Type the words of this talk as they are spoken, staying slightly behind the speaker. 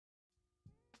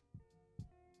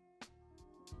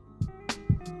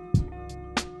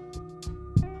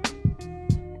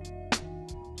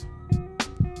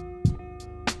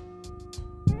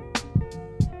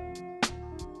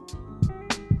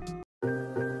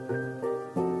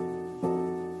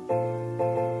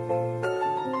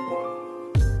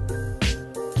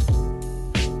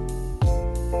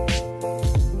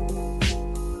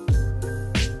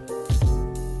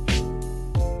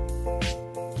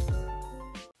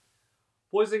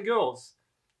Boys and girls,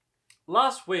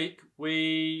 last week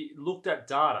we looked at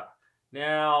data.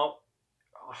 Now,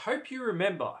 I hope you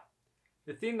remember,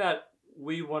 the thing that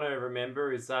we want to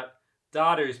remember is that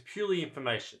data is purely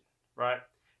information, right?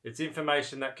 It's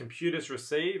information that computers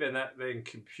receive and that then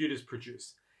computers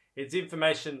produce. It's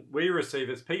information we receive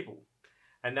as people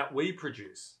and that we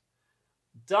produce.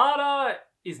 Data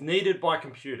is needed by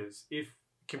computers. If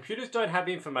computers don't have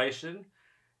information,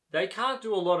 they can't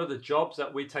do a lot of the jobs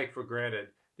that we take for granted.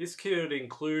 This could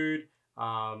include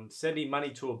sending money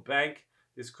to a bank.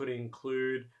 This could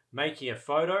include making a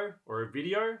photo or a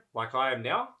video like I am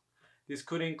now. This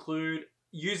could include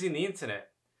using the internet,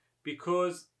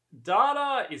 because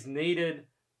data is needed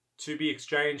to be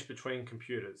exchanged between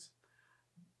computers.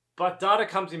 But data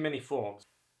comes in many forms.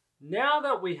 Now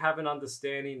that we have an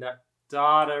understanding that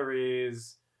data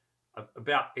is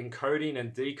about encoding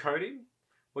and decoding,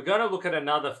 we're going to look at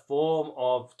another form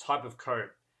of type of code.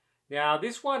 Now,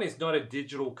 this one is not a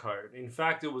digital code. In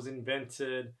fact, it was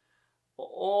invented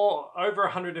over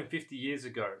 150 years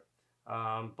ago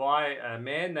by a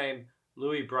man named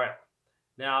Louis Braille.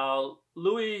 Now,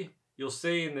 Louis, you'll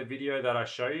see in the video that I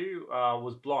show you,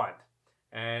 was blind.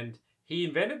 And he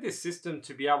invented this system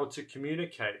to be able to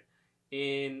communicate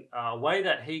in a way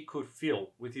that he could feel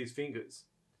with his fingers.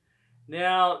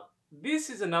 Now, this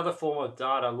is another form of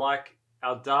data, like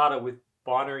our data with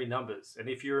binary numbers. And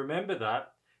if you remember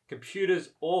that, computers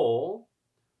all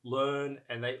learn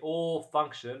and they all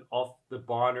function off the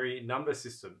binary number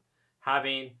system,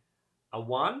 having a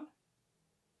 1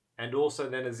 and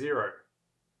also then a 0.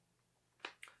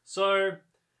 So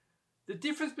the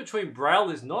difference between Braille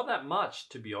is not that much,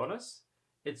 to be honest.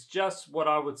 It's just what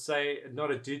I would say, not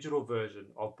a digital version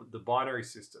of the binary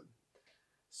system.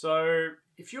 So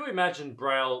if you imagine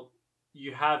Braille,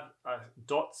 you have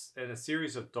dots and a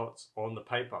series of dots on the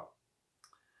paper.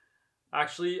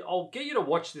 Actually, I'll get you to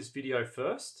watch this video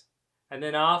first, and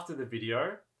then after the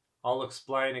video, I'll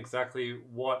explain exactly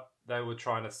what they were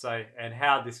trying to say and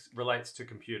how this relates to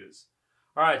computers.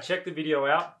 All right, check the video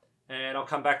out, and I'll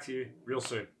come back to you real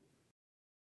soon.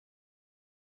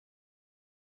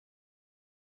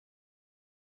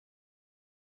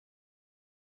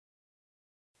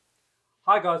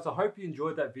 Hi guys, I hope you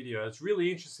enjoyed that video. It's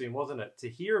really interesting, wasn't it? To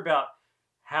hear about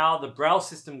how the Braille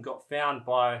system got found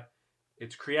by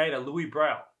its creator, Louis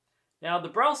Braille. Now, the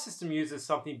Braille system uses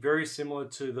something very similar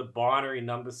to the binary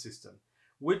number system,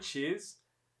 which is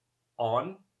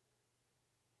on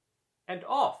and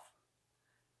off.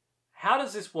 How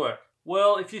does this work?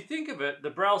 Well, if you think of it,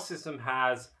 the Braille system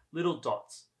has little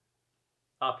dots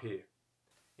up here.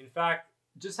 In fact,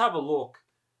 just have a look,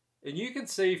 and you can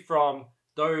see from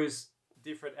those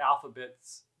different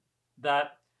alphabets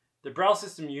that the Braille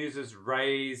system uses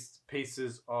raised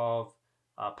pieces of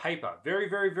paper, very,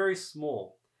 very, very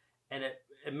small. And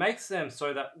it makes them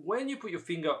so that when you put your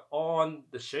finger on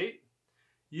the sheet,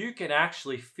 you can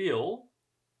actually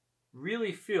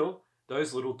really feel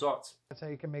those little dots. That's how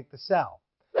you can make the cell.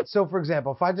 So for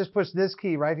example, if I just push this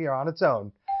key right here on its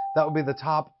own, that would be the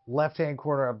top left-hand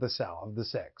corner of the cell, of the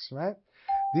 6, right?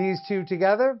 These two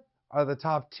together are the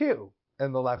top 2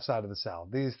 in the left side of the cell.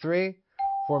 These 3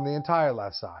 form the entire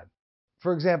left side.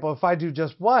 For example, if I do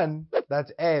just 1,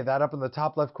 that's A. That up in the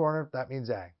top left corner, that means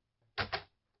A.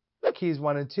 Keys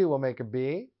 1 and 2 will make a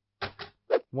B.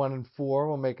 1 and 4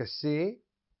 will make a C.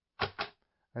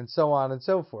 And so on and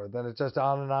so forth. Then it's just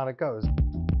on and on it goes.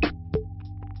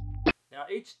 Now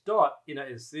each dot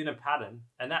is in a pattern,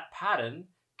 and that pattern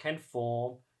can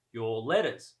form your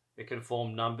letters. It can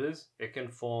form numbers. It can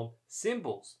form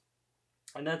symbols.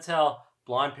 And that's how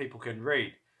blind people can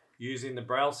read, using the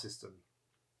Braille system.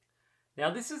 Now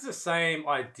this is the same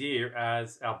idea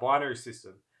as our binary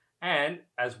system, and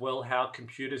as well how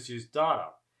computers use data,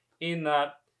 in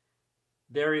that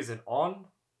there is an on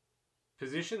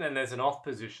position and there's an off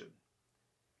position.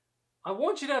 I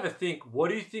want you to have a think, what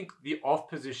do you think the off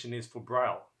position is for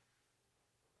Braille?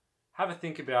 Have a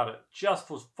think about it, just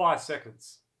for 5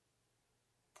 seconds.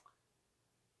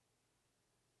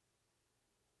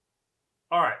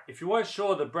 Alright, if you weren't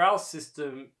sure, the Braille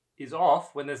system is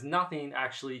off when there's nothing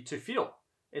actually to feel.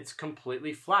 It's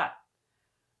completely flat.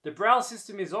 The Braille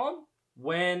system is on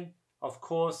when, of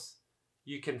course,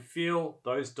 you can feel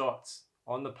those dots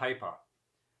on the paper.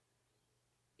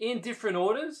 In different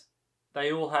orders,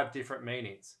 they all have different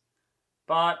meanings.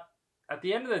 But at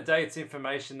the end of the day, it's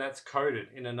information that's coded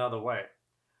in another way.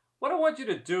 What I want you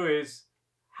to do is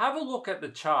have a look at the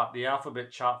chart, the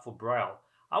alphabet chart for Braille.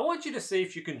 I want you to see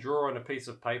if you can draw on a piece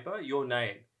of paper your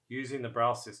name using the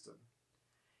Braille system.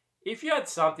 If you had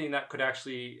something that could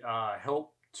actually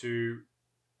help to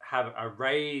have a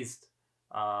raised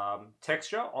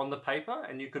texture on the paper,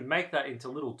 and you could make that into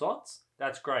little dots.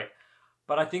 That's great.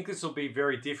 But I think this will be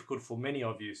very difficult for many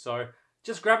of you. So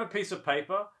just grab a piece of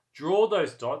paper, draw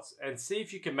those dots, and see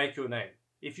if you can make your name.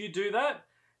 If you do that,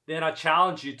 then I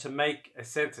challenge you to make a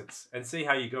sentence and see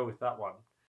how you go with that one.